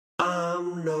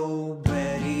I'm no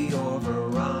Betty or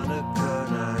Veronica,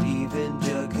 not even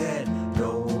Jughead.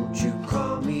 Don't you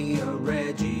call me a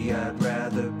Reggie, I'd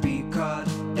rather be caught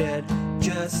dead.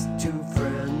 Just two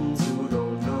friends who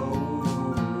don't know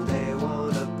who they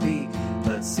wanna be.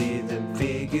 Let's see them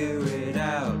figure it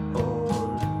out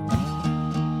on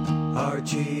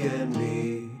Archie and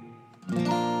me.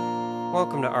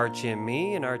 Welcome to Archie and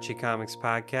Me, an Archie Comics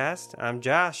podcast. I'm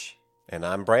Josh. And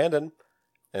I'm Brandon.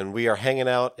 And we are hanging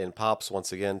out in Pops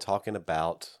once again talking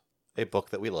about a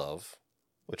book that we love,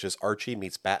 which is Archie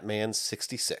Meets Batman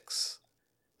 66.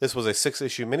 This was a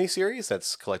 6-issue miniseries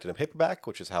that's collected in paperback,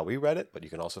 which is how we read it, but you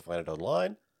can also find it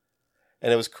online.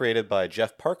 And it was created by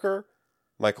Jeff Parker,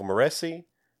 Michael Moresi,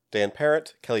 Dan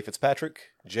Parent, Kelly Fitzpatrick,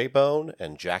 Jay Bone,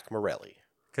 and Jack Morelli.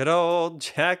 Good old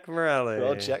Jack Morelli. Good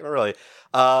old Jack Morelli.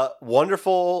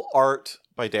 Wonderful art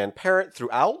by Dan Parent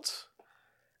throughout.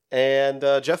 And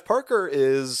Jeff Parker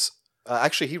is,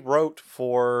 actually he wrote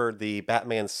for the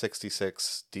Batman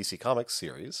 66 DC Comics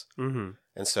series. Mm-hmm.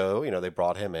 And so, they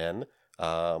brought him in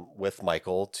with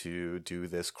Michael to do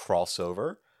this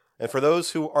crossover. And for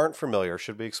those who aren't familiar,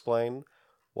 should we explain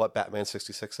what Batman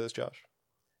 66 is, Josh?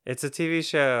 It's a TV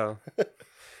show.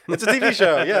 It's a TV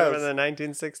show, yeah. From the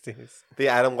 1960s. The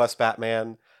Adam West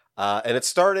Batman. And it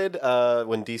started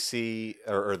when DC,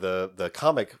 or the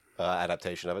comic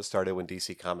adaptation of it started when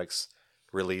DC Comics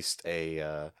released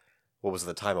a, what was at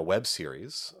the time a web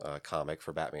series comic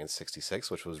for Batman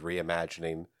 66, which was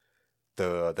reimagining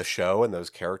the show and those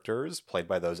characters played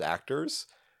by those actors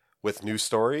with new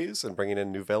stories and bringing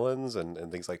in new villains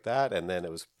and things like that. And then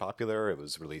it was popular. It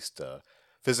was released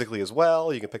physically as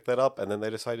well. You can pick that up. And then they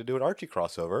decided to do an Archie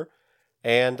crossover.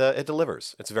 And it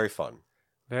delivers. It's very fun.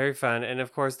 Very fun. And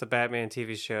of course, the Batman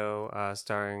TV show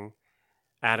starring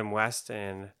Adam West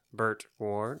and Burt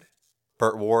Ward.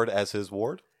 Burt Ward as his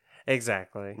ward?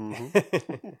 Exactly.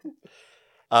 Mm-hmm.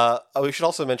 We should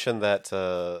also mention that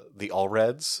the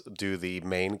Allreds do the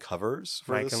main covers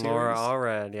for Mike the and series. Laura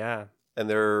Allred, yeah. And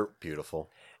they're beautiful.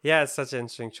 Yeah, it's such an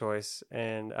interesting choice.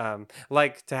 And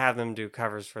like to have them do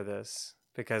covers for this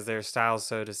because their style's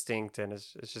so distinct and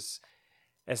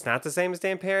it's not the same as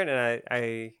Dan Parent.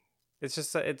 And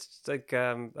it's like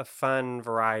a fun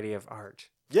variety of art.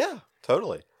 Yeah,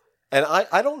 totally. And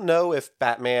I don't know if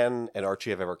Batman and Archie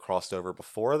have ever crossed over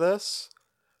before this,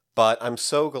 but I'm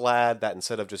so glad that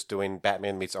instead of just doing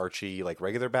Batman meets Archie like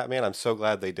regular Batman, I'm so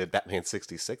glad they did Batman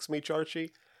 66 meets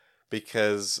Archie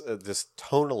because just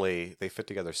tonally they fit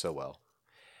together so well.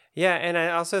 Yeah, and I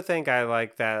also think I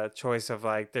like that choice of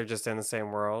like they're just in the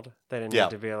same world. They didn't need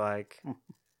to be like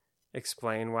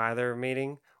explain why they're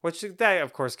meeting, which that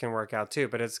of course can work out too,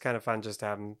 but it's kind of fun just to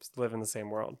have them live in the same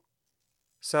world.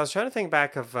 So I was trying to think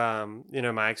back of,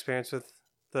 my experience with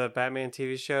the Batman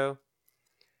TV show.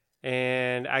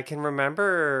 And I can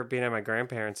remember being at my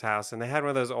grandparents' house and they had one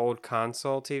of those old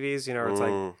console TVs, where it's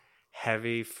like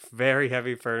heavy, very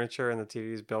heavy furniture and the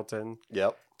TV's built in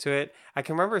to it. I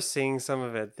can remember seeing some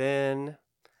of it then.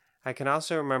 I can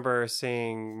also remember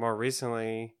seeing more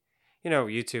recently,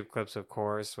 YouTube clips, of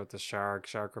course, with the shark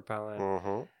repellent.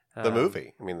 Mm-hmm. The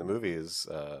movie. I mean, the movie is,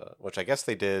 which I guess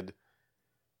they did.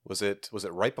 Was it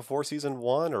right before season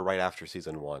 1 or right after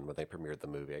season 1 when they premiered the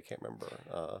movie? I can't remember.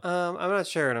 I'm not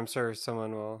sure, and I'm sure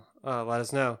someone will let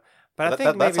us know. But I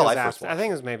think maybe it was after. I think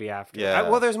it was maybe after. Yeah.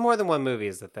 Well, there's more than one movie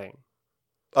is the thing.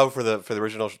 Oh, for the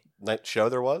original night show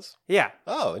there was? Yeah.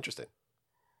 Oh, interesting.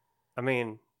 I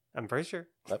mean, I'm pretty sure.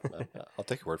 I'll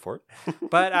take your word for it.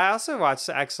 But I also watched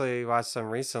some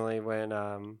recently when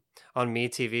on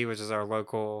MeTV, which is our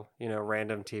local,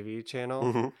 random TV channel.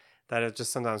 Mm-hmm. That it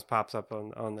just sometimes pops up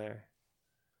on there.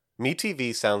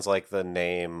 MeTV sounds like the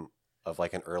name of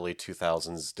like an early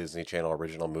 2000s Disney Channel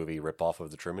original movie ripoff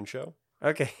of The Truman Show.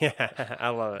 Okay, yeah, I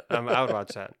love it. I would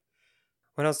watch that.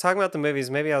 When I was talking about the movies,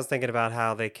 maybe I was thinking about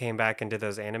how they came back and did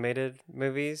those animated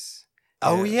movies.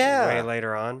 Oh yeah, way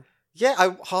later on. Yeah,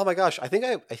 oh my gosh, I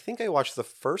think I watched the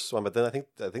first one, but then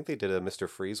I think they did a Mr.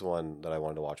 Freeze one that I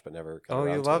wanted to watch, but never got around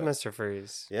to it. Oh, you love Mr.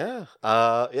 Freeze. Yeah,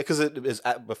 because it is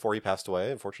before he passed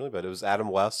away, unfortunately, but it was Adam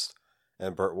West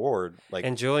and Burt Ward,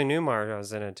 and Julie Newmar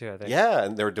was in it too, I think. Yeah,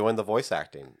 and they were doing the voice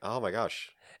acting. Oh my gosh.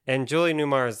 And Julie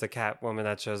Newmar is the Catwoman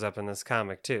that shows up in this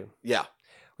comic too. Yeah,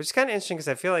 which is kind of interesting because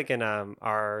I feel like in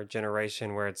our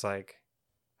generation where it's like.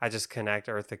 I just connect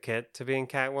Eartha Kitt to being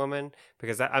Catwoman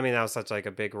because that was such like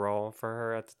a big role for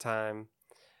her at the time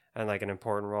and like an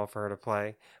important role for her to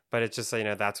play. But it's just,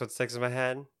 that's what sticks in my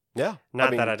head. Yeah.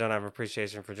 Not that I don't have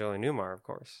appreciation for Julie Newmar, of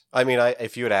course. I mean,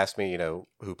 if you had asked me,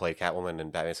 who played Catwoman in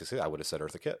Batman 66, I would have said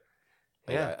Eartha Kitt.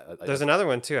 Yeah. There's another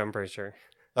one too, I'm pretty sure.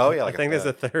 Oh, yeah. I think there's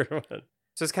a third one.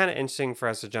 So it's kind of interesting for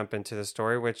us to jump into the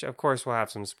story, which of course we'll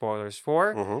have some spoilers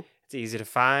for. Mm-hmm. It's easy to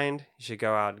find. You should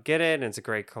go out and get it. And it's a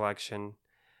great collection.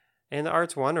 And the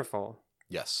art's wonderful.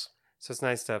 Yes. So it's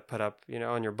nice to put up,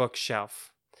 on your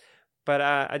bookshelf. But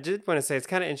I did want to say it's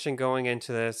kind of interesting going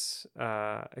into this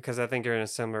because I think you're in a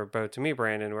similar boat to me,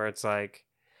 Brandon, where it's like,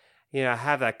 I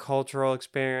have that cultural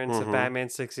experience of Batman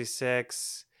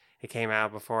 66. It came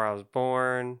out before I was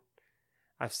born.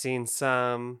 I've seen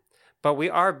some. But we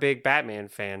are big Batman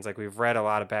fans. Like, we've read a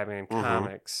lot of Batman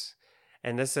comics.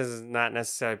 And this is not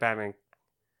necessarily Batman.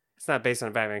 It's not based on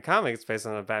a Batman comic. It's based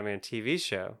on a Batman TV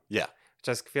show. Yeah. Which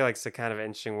I feel like it's a kind of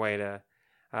interesting way to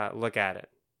look at it.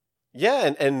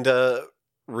 Yeah, and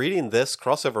reading this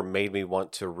crossover made me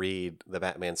want to read the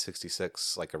Batman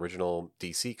 66 like original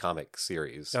DC comic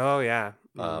series. Oh yeah,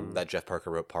 that Jeff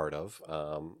Parker wrote part of,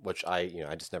 which I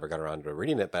just never got around to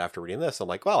reading it. But after reading this, I'm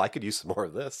like, well, I could use some more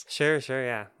of this. Sure,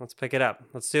 yeah. Let's pick it up.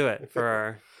 Let's do it for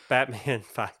our Batman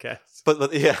podcast.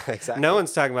 But yeah, exactly. No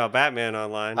one's talking about Batman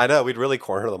online. I know, we'd really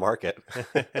corner the market.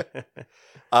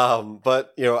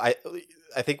 But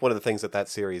I think one of the things that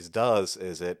series does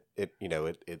is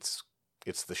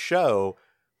it's the show,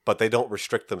 but they don't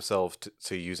restrict themselves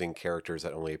to using characters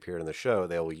that only appeared in the show.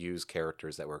 They'll use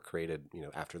characters that were created,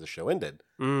 after the show ended.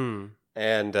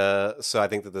 And so I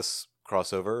think that this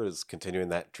crossover is continuing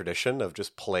that tradition of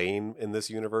just playing in this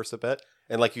universe a bit.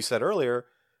 And like you said earlier,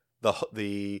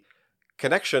 the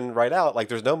connection right out, like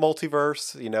there's no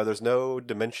multiverse, there's no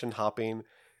dimension hopping.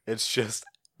 It's just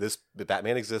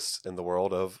Batman exists in the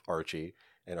world of Archie,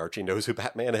 and Archie knows who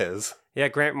Batman is. Yeah,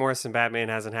 Grant Morrison Batman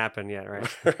hasn't happened yet,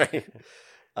 right? Right.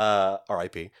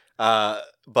 R.I.P.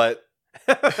 But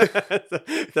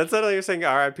that's not like you're saying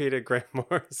R.I.P. to Grant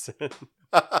Morrison.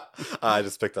 I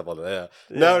just picked up on it. Yeah.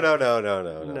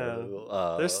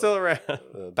 No. They're still around.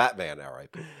 Batman,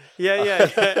 R.I.P. Yeah.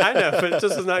 I know, but it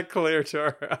just was not clear to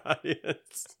our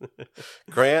audience.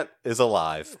 Grant is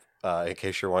alive. In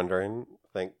case you're wondering,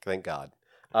 thank God.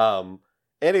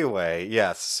 Anyway,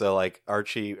 yes. So like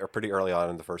Archie, or pretty early on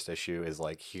in the first issue, is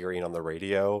like hearing on the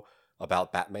radio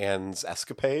about Batman's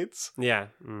escapades. Yeah.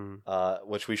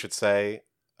 Which we should say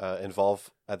involve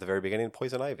at the very beginning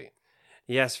Poison Ivy.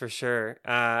 Yes, for sure.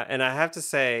 And I have to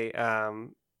say,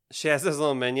 she has those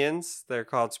little minions. They're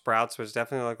called Sprouts, which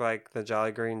definitely look like the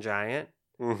Jolly Green Giant.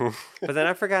 But then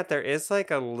I forgot there is like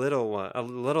a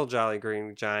little Jolly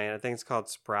Green Giant. I think it's called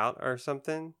Sprout or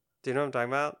something. Do you know what I'm talking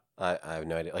about? I have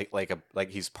no idea.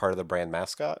 Like he's part of the brand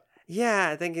mascot. Yeah,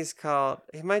 I think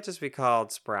he might just be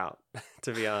called Sprout,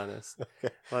 to be honest.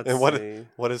 Okay. Let's see.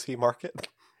 What does he market?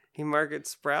 He markets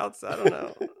sprouts? I don't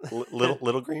know.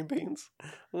 little green beans?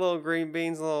 Little green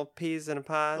beans, little peas in a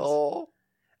pod. Oh.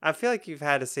 I feel like you've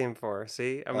had to see him before.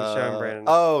 See? I'm showing Brandon.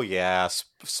 Oh, yeah.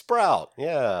 Sprout.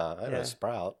 Yeah, I know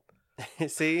Sprout.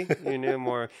 See? You knew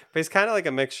more. But he's kind of like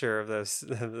a mixture of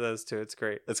those two. It's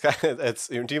great. Do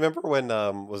you remember when,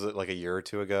 was it like a year or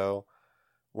two ago,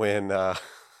 when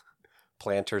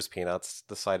Planters Peanuts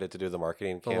decided to do the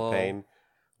marketing campaign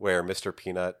where Mr.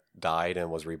 Peanut died and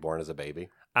was reborn as a baby?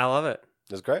 I love it.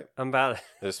 It was great. I'm about it.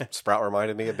 This Sprout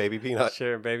reminded me of Baby Peanut.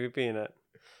 Sure, Baby Peanut.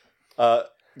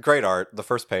 Great art. The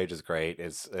first page is great.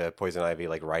 It's Poison Ivy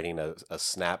like riding a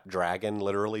snapdragon,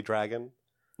 literally dragon.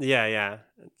 Yeah.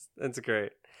 It's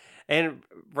great. And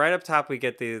right up top, we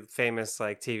get the famous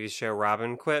like TV show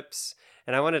Robin quips.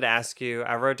 And I wanted to ask you,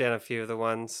 I wrote down a few of the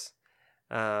ones,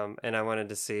 and I wanted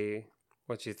to see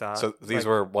what you thought. So these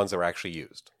were ones that were actually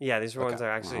used? Yeah, these were ones that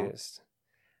were actually used.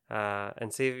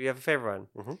 And see if you have a favorite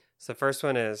one. So the first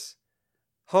one is,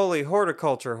 Holy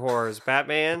Horticulture Horrors,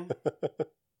 Batman.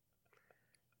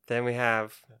 Then we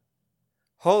have,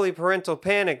 Holy Parental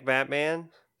Panic, Batman.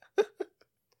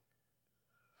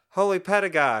 Holy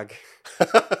Pedagogue.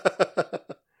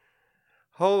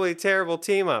 Holy Terrible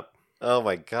Team Up. Oh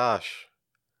my gosh.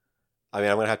 I mean,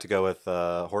 I'm going to have to go with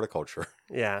horticulture.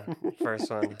 Yeah, first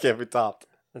one. Can't be topped.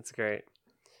 That's great.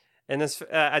 And this,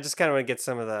 I just kind of want to get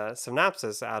some of the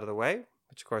synopsis out of the way,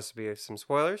 which of course will be some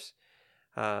spoilers.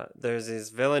 There's this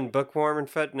villain bookworm and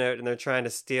footnote, and they're trying to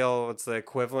steal what's the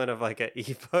equivalent of like an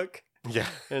ebook. Yeah.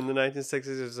 In the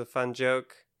 1960s, it was a fun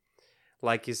joke.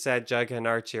 Like you said, Jughead and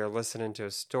Archie are listening to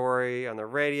a story on the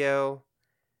radio.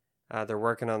 They're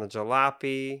working on the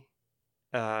jalopy.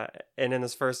 And in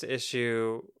this first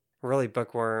issue, really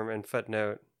bookworm and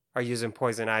footnote are using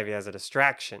Poison Ivy as a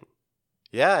distraction.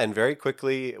 Yeah, and very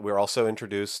quickly, we're also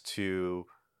introduced to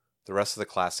the rest of the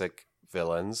classic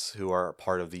villains who are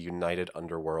part of the United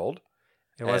Underworld.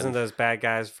 It wasn't those bad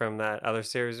guys from that other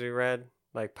series we read,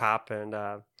 like Pop and...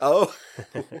 Oh!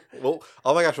 Well,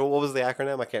 oh my gosh, what was the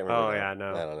acronym? I can't remember. Oh, yeah,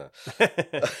 no. I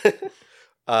don't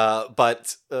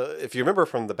But if you remember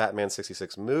from the Batman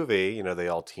 66 movie, they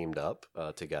all teamed up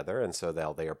together. And so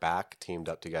they are back teamed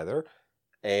up together.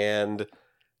 And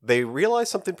they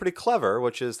realized something pretty clever,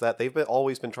 which is that they've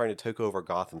always been trying to take over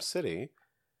Gotham City.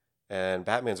 And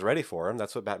Batman's ready for him.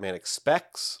 That's what Batman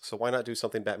expects. So why not do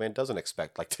something Batman doesn't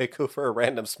expect, like take over a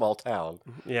random small town?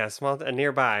 Yeah,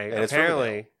 nearby. And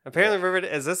apparently,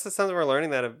 Riverdale. Is this something we're learning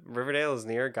that Riverdale is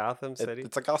near Gotham City?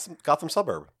 It's a Gotham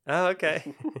suburb. Oh,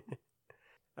 okay.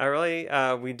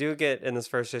 We do get in this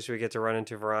first issue, we get to run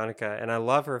into Veronica, and I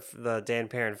love the Dan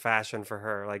Parent fashion for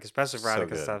her, like especially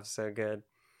Veronica stuff, so good.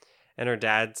 And her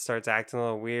dad starts acting a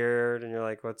little weird, and you're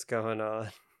like, "What's going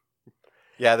on?"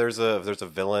 Yeah, there's a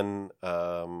villain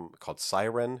called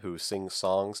Siren who sings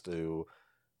songs to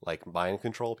like mind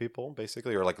control people,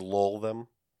 basically, or like lull them.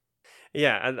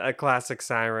 Yeah, a classic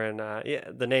Siren. Yeah,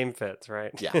 the name fits,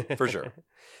 right? Yeah, for sure.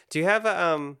 Do you have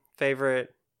a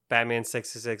favorite Batman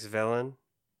 66 villain?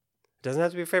 It doesn't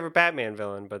have to be a favorite Batman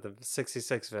villain, but the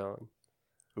 66 villain.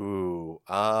 Ooh,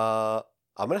 I'm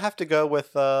gonna have to go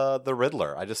with the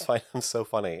Riddler. I just find him so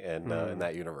funny in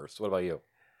that universe. What about you?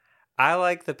 I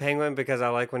like the Penguin because I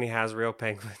like when he has real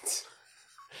penguins.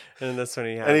 And this one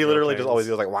he has. And he literally just always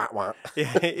goes like wah wah.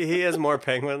 Yeah, he is more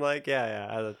penguin like.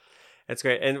 Yeah. It's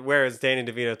great. And whereas Danny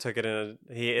DeVito took it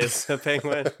he is a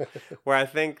penguin, where I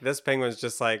think this penguin's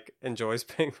just like enjoys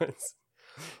penguins.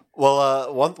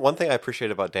 Well, one thing I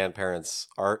appreciate about Dan Parent's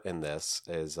art in this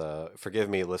is, forgive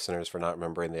me, listeners, for not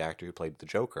remembering the actor who played the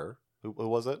Joker. Who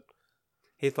was it?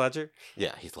 Heath Ledger?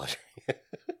 Yeah, Heath Ledger.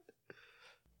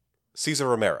 Cesar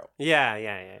Romero.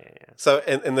 Yeah. So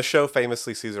in the show,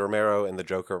 famously, Cesar Romero in the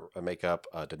Joker makeup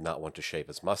did not want to shave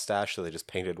his mustache, so they just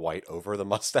painted white over the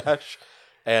mustache.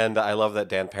 And I love that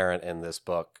Dan Parent in this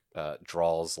book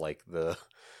draws like the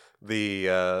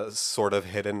sort of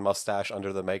hidden mustache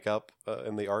under the makeup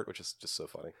in the art, which is just so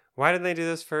funny. Why didn't they do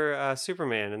this for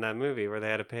Superman in that movie where they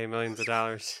had to pay millions of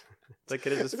dollars? They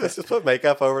could have just put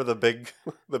makeup over the big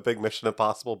Mission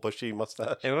Impossible bushy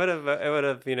mustache. It would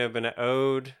have been an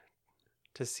ode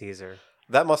to Caesar.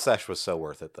 That mustache was so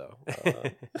worth it, though.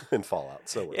 In Fallout,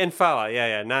 so worth it. In Fallout,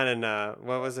 yeah. Not in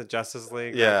what was it, Justice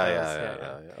League?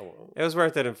 Yeah. It was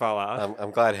worth it in Fallout.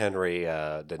 I'm glad Henry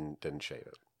didn't shave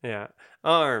it. Yeah,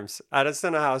 arms. I just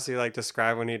don't know how he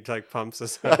describe when he pumps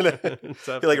his arms. He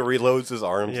reloads his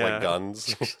arms like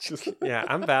guns. Yeah,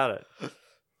 I'm about it.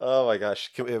 Oh my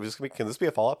gosh, can this be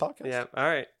a Fallout podcast? Yeah, all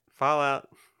right, Fallout.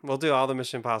 We'll do all the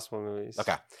Mission Impossible movies.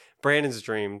 Okay. Brandon's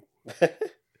dream.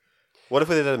 What if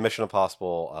we did a Mission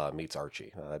Impossible meets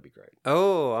Archie? Oh, that'd be great.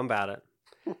 Oh, I'm about it.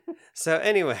 So,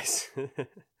 anyways,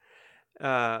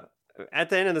 at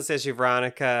the end of this issue,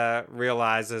 Veronica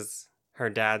realizes her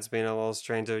dad's being a little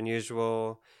strange and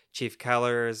unusual. Chief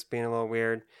Keller is being a little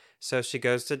weird. So she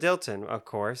goes to Dilton, of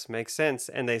course. Makes sense.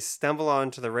 And they stumble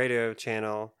onto the radio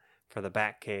channel for the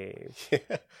Batcave.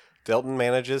 Yeah. Dilton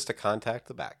manages to contact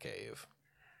the Batcave.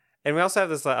 And we also have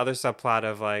this other subplot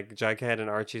of Jughead and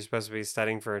Archie supposed to be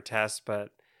studying for a test, but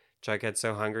Jughead's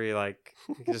so hungry,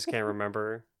 he just can't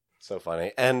remember. So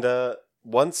funny. And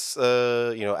once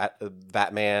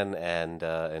Batman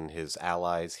and his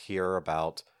allies hear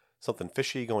about something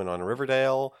fishy going on in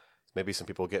Riverdale, maybe some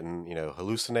people getting not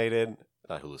hallucinated.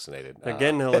 They're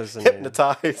getting hallucinated,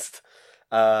 hypnotized.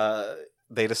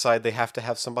 They decide they have to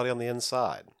have somebody on the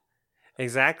inside.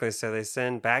 Exactly. So they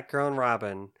send Batgirl and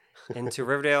Robin into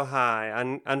Riverdale High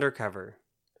undercover.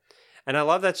 And I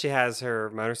love that she has her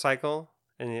motorcycle.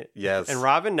 Yes. And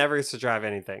Robin never gets to drive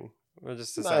anything. We'll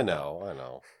just decide. I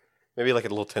know. Maybe like a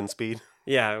little 10-speed.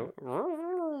 Yeah.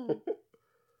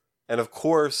 And of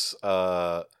course,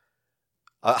 I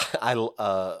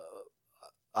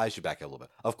should back up a little bit.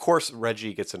 Of course,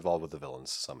 Reggie gets involved with the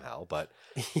villains somehow, but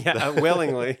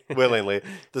willingly. Willingly.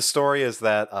 The story is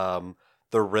that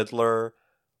the Riddler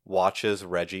watches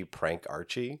Reggie prank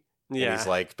Archie. Yeah, and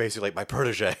he's basically my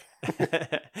protege.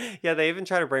 Yeah, they even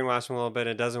try to brainwash him a little bit.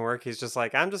 It doesn't work. He's just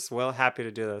I'm just happy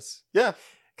to do this. Yeah,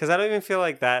 because I don't even feel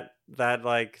like that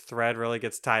thread really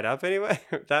gets tied up anyway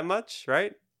that much,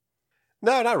 right?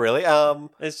 No, not really.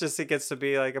 It's just he gets to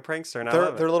be a prankster, and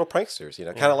they're little pranksters,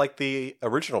 kind of like the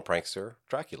original prankster,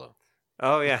 Dracula.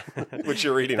 Oh yeah, which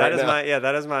you're reading right now.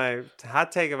 That is my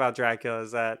hot take about Dracula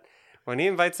is that when he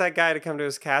invites that guy to come to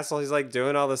his castle, he's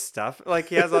doing all this stuff.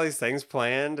 He has all these things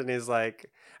planned, and he's I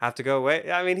have to go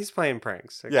away. I mean, he's playing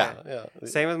pranks. Okay? Yeah.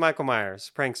 Same with Michael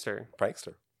Myers, prankster.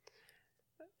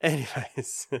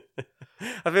 Anyways,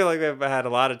 I feel like we've had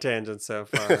a lot of tangents so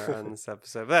far on this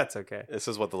episode, but that's okay. This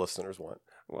is what the listeners want.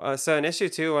 So in issue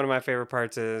 2, one of my favorite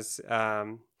parts is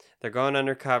they're going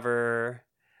undercover.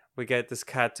 we get this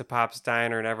cut to Pop's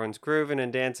diner and everyone's grooving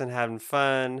and dancing, having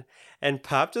fun. And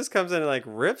Pop just comes in and like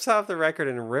rips off the record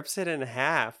and rips it in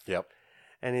half. Yep.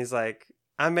 And he's like,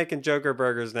 I'm making Joker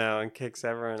burgers now, and kicks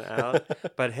everyone out.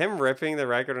 But him ripping the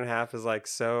record in half is like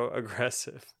so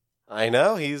aggressive. I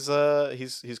know, he's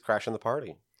crashing the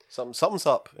party. Something's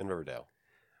up in Riverdale.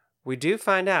 We do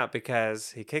find out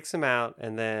because he kicks him out,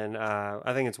 and then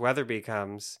I think it's Weatherby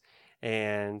comes,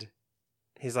 and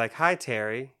he's like, "Hi,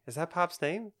 Terry." Is that Pop's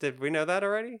name? Did we know that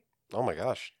already? Oh my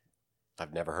gosh,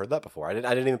 I've never heard that before. I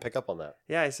didn't even pick up on that.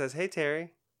 Yeah, he says, "Hey,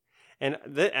 Terry," and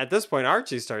at this point,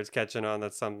 Archie starts catching on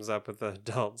that something's up with the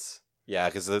adults. Yeah,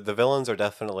 because the villains are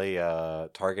definitely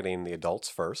targeting the adults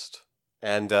first,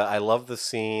 and I love the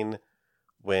scene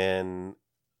when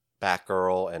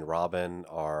Batgirl and Robin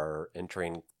are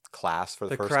entering class for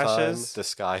the first crushes. time,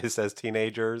 disguised as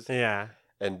teenagers. Yeah.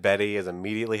 And Betty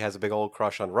immediately has a big old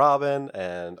crush on Robin,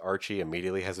 and Archie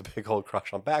immediately has a big old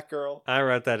crush on Batgirl. I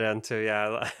wrote that down too.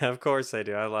 Yeah, of course they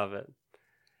do. I love it.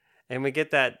 And we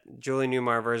get that Julie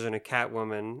Newmar version of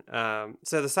Catwoman.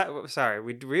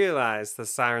 We realize the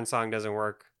siren song doesn't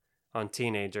work on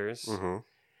teenagers. Mm-hmm.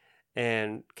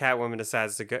 And Catwoman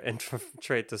decides to go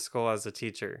infiltrate the school as a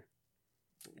teacher.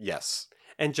 Yes.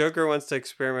 And Joker wants to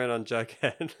experiment on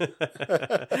Jughead,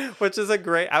 which is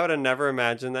I would have never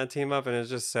imagined that team up, and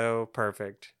it's just so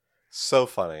perfect. So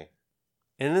funny.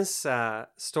 In this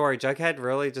story, Jughead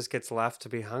really just gets left to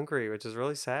be hungry, which is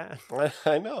really sad.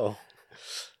 I know.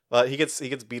 But he gets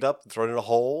beat up, thrown in a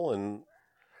hole, and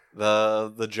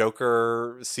the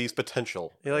Joker sees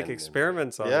potential. He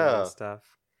experiments on that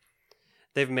stuff.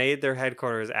 They've made their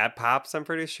headquarters at Pop's, I'm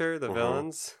pretty sure, the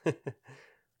villains.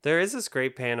 There is this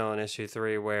great panel in issue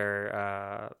 3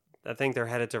 where I think they're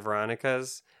headed to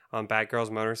Veronica's on Batgirl's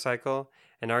motorcycle,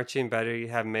 and Archie and Betty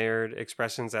have mirrored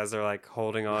expressions as they're like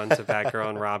holding on to Batgirl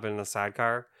and Robin in the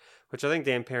sidecar, which I think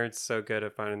Dan Parent's so good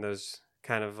at finding those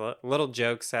kind of little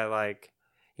jokes that like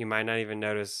you might not even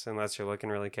notice unless you're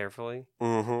looking really carefully.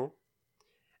 Mm-hmm.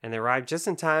 And they arrive just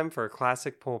in time for a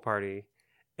classic pool party.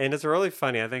 And it's really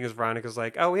funny. I think as Veronica's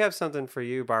like, "Oh, we have something for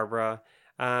you, Barbara.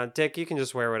 Dick, you can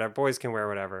just wear whatever. Boys can wear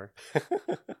whatever."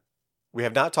 We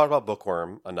have not talked about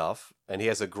Bookworm enough, and he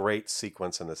has a great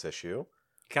sequence in this issue.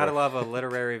 Gotta love a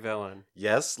literary villain.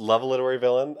 Yes, love a literary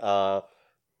villain.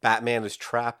 Batman is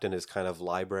trapped in his kind of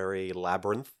library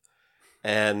labyrinth,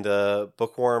 and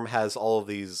Bookworm has all of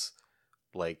these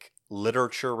like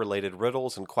literature-related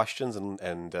riddles and questions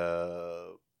and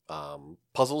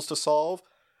puzzles to solve,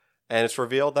 and it's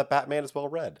revealed that Batman is well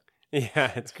read.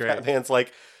 Yeah, it's great.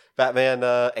 Batman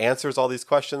answers all these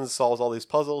questions, solves all these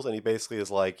puzzles, and he basically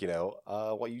is like,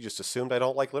 what, you just assumed I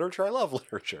don't like literature? I love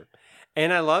literature.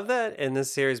 And I love that in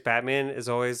this series, Batman is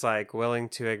always like willing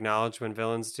to acknowledge when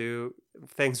villains do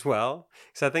things well.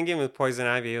 Because I think even with Poison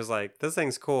Ivy, he was like, "This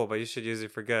thing's cool, but you should use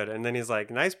it for good." And then he's like,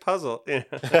 "Nice puzzle."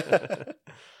 That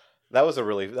was a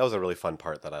really fun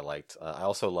part that I liked. I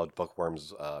also loved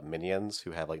Bookworm's minions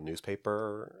who have like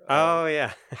newspaper.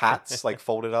 Hats, like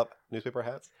folded up newspaper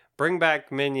hats. Bring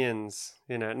back minions.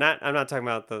 I'm not talking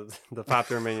about the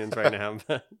popular minions right now,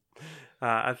 but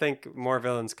I think more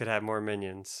villains could have more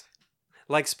minions,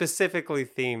 like specifically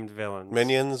themed villains.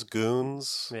 Minions,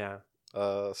 goons,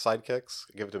 sidekicks.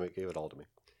 Give it all to me.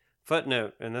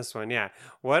 Footnote in this one, yeah.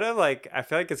 I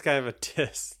feel like it's kind of a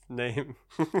diss name.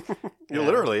 You're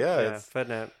literally, it's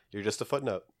footnote. You're just a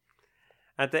footnote.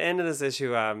 At the end of this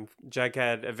issue,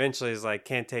 Jughead eventually is like,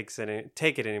 can't take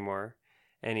it anymore.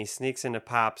 And he sneaks into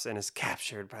Pop's and is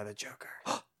captured by the Joker.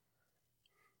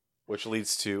 Which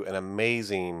leads to an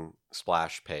amazing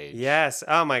splash page. Yes.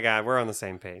 Oh my God, we're on the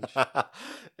same page.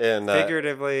 And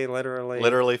figuratively, literally.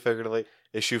 Literally, figuratively.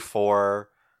 Issue 4,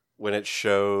 when it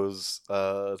shows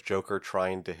Joker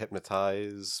trying to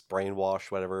hypnotize, brainwash,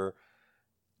 whatever,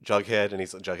 Jughead, and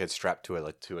Jughead strapped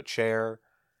to a chair.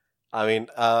 I mean,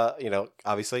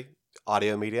 obviously,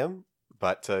 audio medium,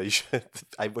 but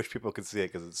I wish people could see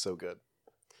it because it's so good.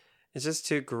 It's just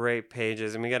 2 great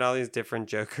pages, and we got all these different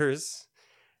Jokers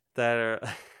that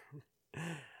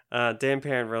are... Dan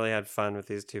Parent really had fun with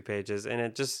these 2 pages, and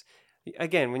it just...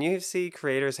 Again, when you see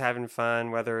creators having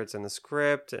fun, whether it's in the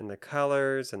script, and the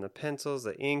colors, and the pencils,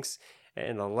 the inks,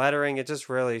 and the lettering, it just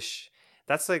really...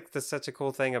 That's such a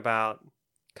cool thing about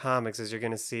comics, is you're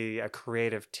going to see a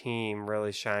creative team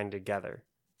really shine together.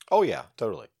 Oh, yeah,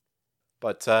 totally.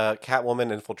 But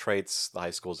Catwoman infiltrates the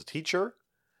high school as a teacher,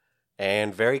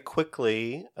 and very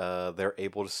quickly, they're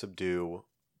able to subdue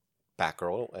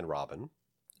Batgirl and Robin.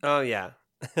 Oh, yeah.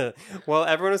 Well,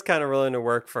 everyone was kind of willing to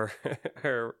work for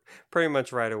her pretty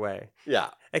much right away. Yeah.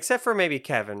 Except for maybe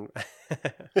Kevin.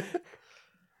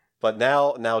 But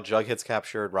now Jughead's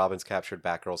captured, Robin's captured,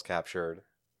 Batgirl's captured.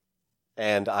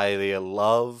 And I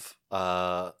love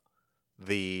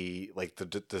the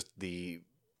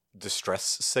distress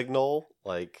signal,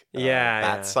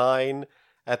 bat sign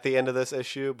at the end of this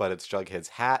issue, but it's Jughead's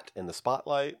hat in the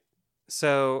spotlight.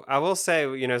 So I will say,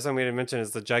 something we didn't mention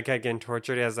is the Jughead getting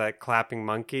tortured. He has that clapping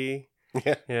monkey.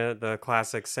 Yeah. The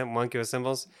classic monkey with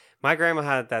symbols. My grandma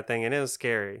had that thing, and it was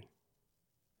scary.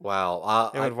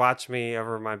 Wow. It would watch me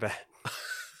over my bed.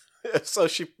 So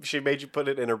she made you put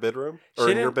it in her bedroom? Or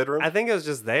in your bedroom? I think it was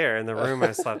just there in the room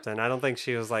I slept in. I don't think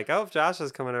she was like, oh, if Josh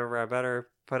is coming over, I better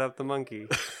put up the monkey.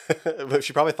 But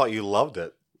she probably thought you loved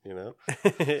it,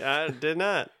 I did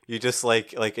not. You just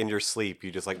like in your sleep, you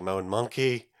just moan,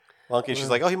 monkey. She's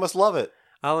like, oh, he must love it.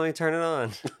 Oh, let me turn it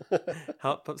on.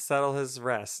 Help settle his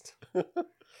rest.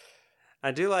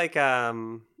 I do like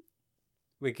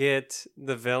we get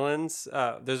the villains.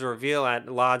 There's a reveal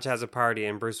at Lodge has a party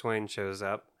and Bruce Wayne shows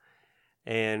up.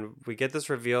 And we get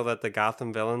this reveal that the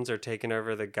Gotham villains are taking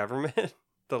over the government,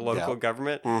 the local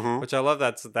government, which I love.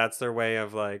 That's their way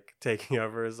of taking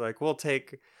over is we'll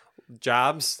take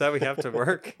jobs that we have to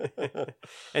work.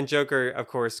 And Joker, of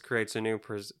course, creates a new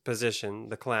position,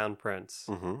 the Clown Prince.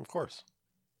 Of course.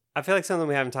 I feel like something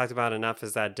we haven't talked about enough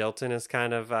is that Dilton is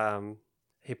kind of,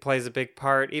 he plays a big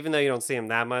part, even though you don't see him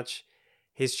that much.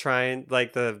 He's trying,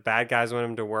 the bad guys want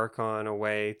him to work on a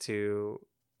way to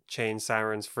change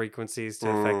Siren's frequencies to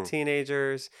affect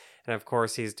teenagers. And of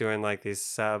course, he's doing these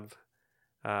sub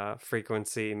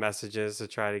frequency messages to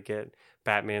try to get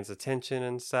Batman's attention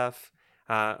and stuff.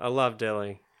 I love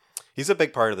Dilly. He's a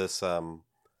big part of this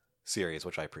series,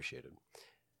 which I appreciated.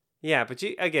 Yeah, but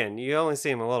you only see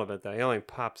him a little bit, though. He only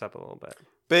pops up a little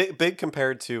bit. Big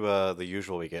compared to the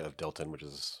usual we get of Dilton, which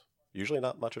is usually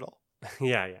not much at all.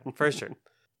 Yeah, for sure.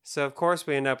 So, of course,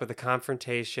 we end up with a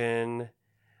confrontation.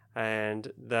 And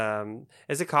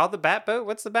is it called the Batboat?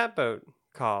 What's the Batboat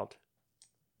called?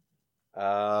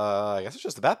 I guess it's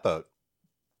just the Batboat.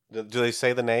 Do they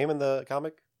say the name in the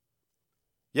comic?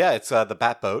 Yeah, it's the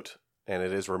Batboat, and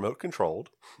it is remote controlled.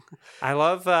 I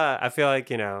love. I feel like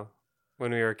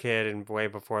when we were a kid and way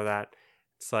before that,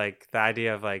 it's the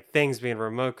idea of things being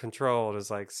remote controlled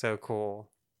is so cool.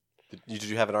 Did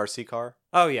you have an RC car?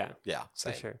 Oh, yeah. Yeah,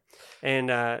 same. For sure. And,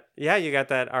 you got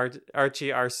that Archie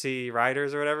RC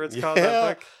Riders or whatever it's called,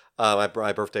 that book.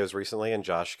 My birthday was recently, and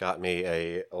Josh got me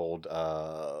a old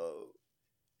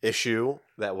issue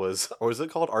that was, what was it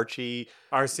called? Archie...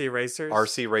 RC Racers?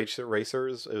 RC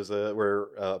Racers. It was where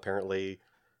apparently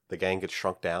the gang gets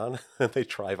shrunk down, and they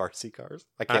drive RC cars.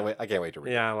 I can't wait to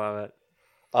read it. Yeah, I love it.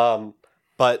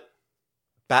 But...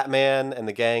 Batman and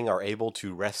the gang are able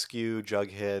to rescue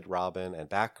Jughead, Robin, and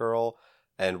Batgirl.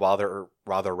 And while they're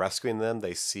rescuing them,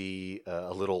 they see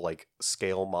a little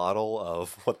scale model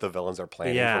of what the villains are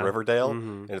planning for Riverdale.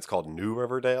 And it's called New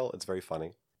Riverdale. It's very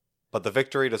funny. But the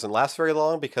victory doesn't last very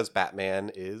long because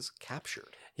Batman is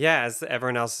captured. Yeah, as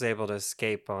everyone else is able to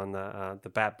escape on the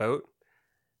Batboat.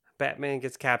 Batman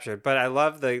gets captured. But I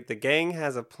love the gang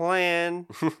has a plan.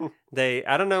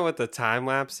 I don't know what the time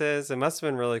lapse is. It must have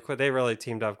been really quick. They really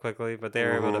teamed up quickly, but they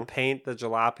were able to paint the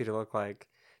jalopy to look like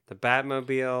the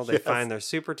Batmobile. They find their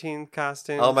Super Teen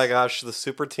costumes. Oh my gosh, the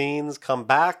Super Teens come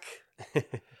back.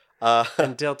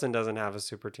 And Dilton doesn't have a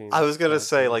Super Teen. I was going to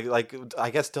say, I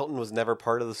guess Dilton was never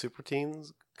part of the Super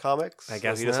Teens comics. I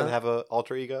guess he doesn't have an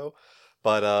alter ego.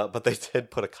 But they did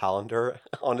put a colander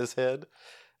on his head.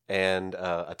 And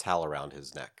a towel around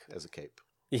his neck as a cape.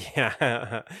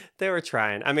 Yeah, they were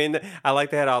trying. I mean, I like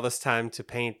they had all this time to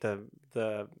paint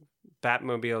the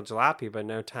Batmobile jalopy, but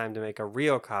no time to make a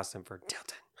real costume for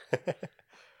Dilton.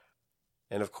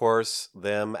 And of course,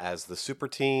 them as the Super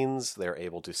Teens, they're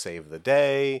able to save the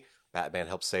day. Batman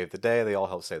helps save the day. They all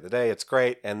help save the day. It's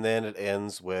great. And then it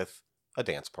ends with a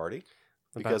dance party.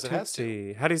 Because it has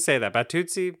to. How do you say that?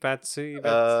 Batutsi? Batsi?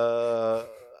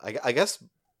 I guess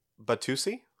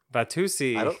Batusi?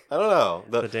 Batusi. I don't know.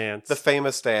 The dance. The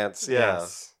famous dance, yeah.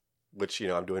 Yes. Which,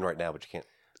 I'm doing right now, but you can't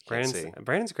see.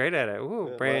 Brandon's great at it. Ooh,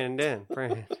 yeah, Brandon.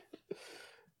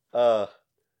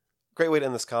 Great way to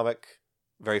end this comic.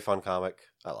 Very fun comic.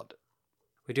 I loved it.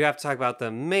 We do have to talk about the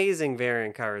amazing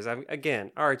variant covers.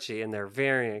 Again, Archie and their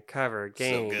variant cover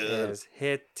game is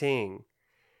hitting.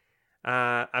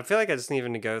 I feel like I just need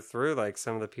even to go through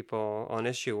some of the people on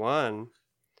issue 1.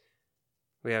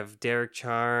 We have Derek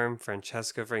Charm,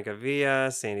 Francesco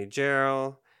Francavilla, Sandy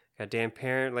Gerald, got Dan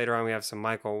Parent. Later on, we have some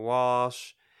Michael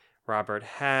Walsh, Robert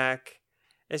Hack.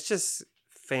 It's just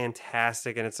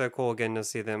fantastic, and it's so cool getting to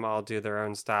see them all do their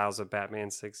own styles of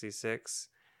Batman 66.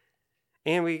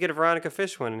 And we get a Veronica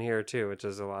Fish one in here, too, which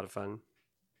is a lot of fun.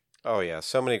 Oh, yeah.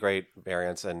 So many great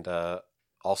variants. And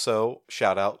also,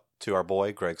 shout out to our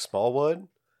boy, Greg Smallwood.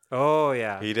 Oh,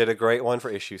 yeah. He did a great one for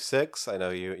issue 6. I know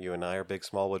you and I are big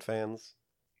Smallwood fans.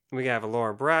 We have a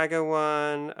Laura Braga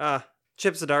one.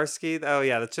 Chip Zdarsky. Oh,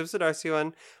 yeah, the Chip Zdarsky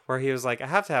one where he was like, I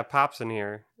have to have Pops in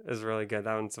here is really good.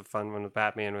 That one's a fun one with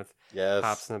Batman with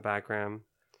Pops in the background.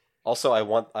 Also, I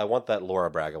want that Laura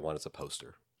Braga one as a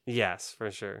poster. Yes,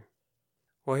 for sure.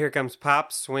 Well, here comes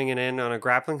Pop swinging in on a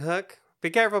grappling hook. Be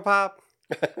careful, Pop.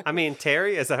 I mean,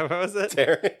 Terry, is that what was it?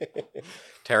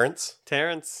 Terrence.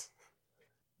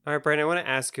 All right, Brandon, I want to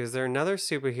ask you, is there another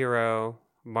superhero,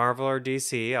 Marvel or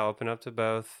DC, I'll open up to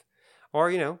both,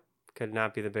 or, could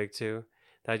not be the big two,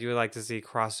 that you would like to see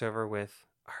crossover with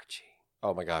Archie?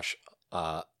 Oh my gosh.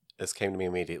 This came to me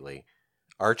immediately.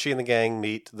 Archie and the gang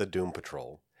meet the Doom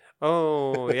Patrol.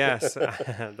 Oh, yes.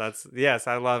 Yes,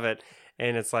 I love it.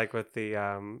 And it's like with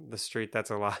the street that's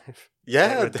alive.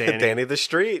 Yeah, Danny the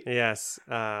Street. Yes,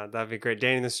 that'd be great.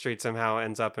 Danny the Street somehow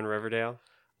ends up in Riverdale.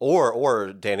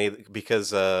 Or Danny,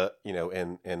 because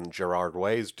in Gerard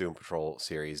Way's Doom Patrol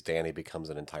series, Danny becomes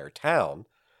an entire town.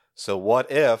 So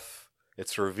what if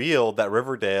it's revealed that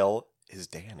Riverdale is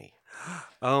Danny?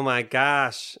 Oh my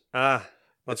gosh!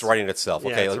 It's writing itself.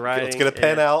 Yeah, Okay, let's get a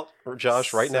pen out,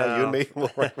 Josh. Right now, you and me.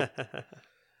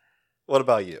 What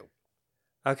about you?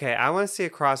 Okay, I want to see a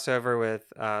crossover with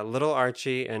Little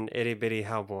Archie and Itty Bitty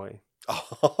Hellboy.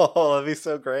 Oh, that'd be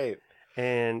so great.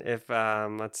 And if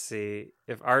let's see,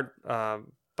 if Art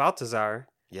Baltazar,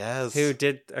 yes, who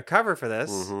did a cover for this,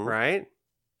 right?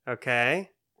 Okay,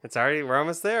 we're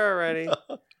almost there already.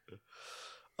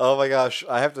 Oh my gosh,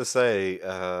 I have to say,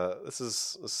 this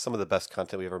is some of the best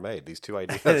content we've ever made. These two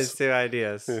ideas. These two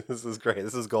ideas. This is great.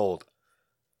 This is gold.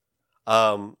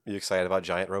 You excited about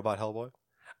Giant Robot Hellboy?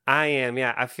 I am,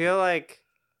 yeah. I feel like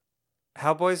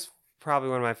Hellboy's probably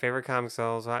one of my favorite comics of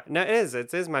all time. No, it is.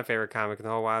 It is my favorite comic in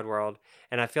the whole wide world.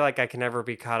 And I feel like I can never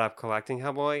be caught up collecting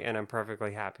Hellboy, and I'm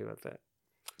perfectly happy with it.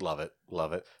 Love it.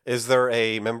 Love it. Is there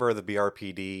a member of the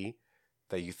BRPD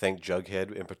that you think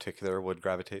Jughead in particular would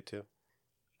gravitate to?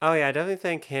 Oh, yeah. I definitely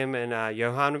think him and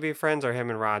Johan would be friends, or him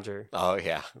and Roger. Oh,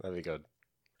 yeah. That'd be good.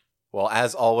 Well,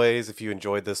 as always, if you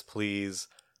enjoyed this, please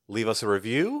leave us a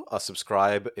review,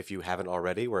 subscribe if you haven't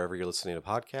already, wherever you're listening to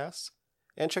podcasts,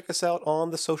 and check us out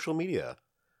on the social media.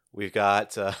 We run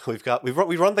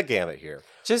the gamut here.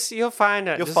 You'll find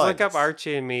it. Just look up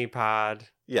Archie and Me Pod.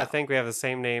 Yeah. I think we have the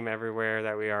same name everywhere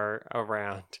that we are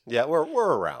around. Yeah, we're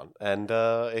around. And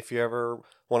if you ever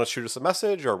want to shoot us a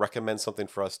message or recommend something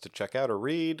for us to check out or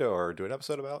read or do an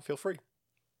episode about, feel free.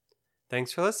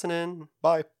 Thanks for listening.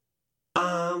 Bye.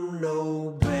 I'm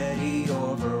nobody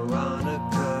over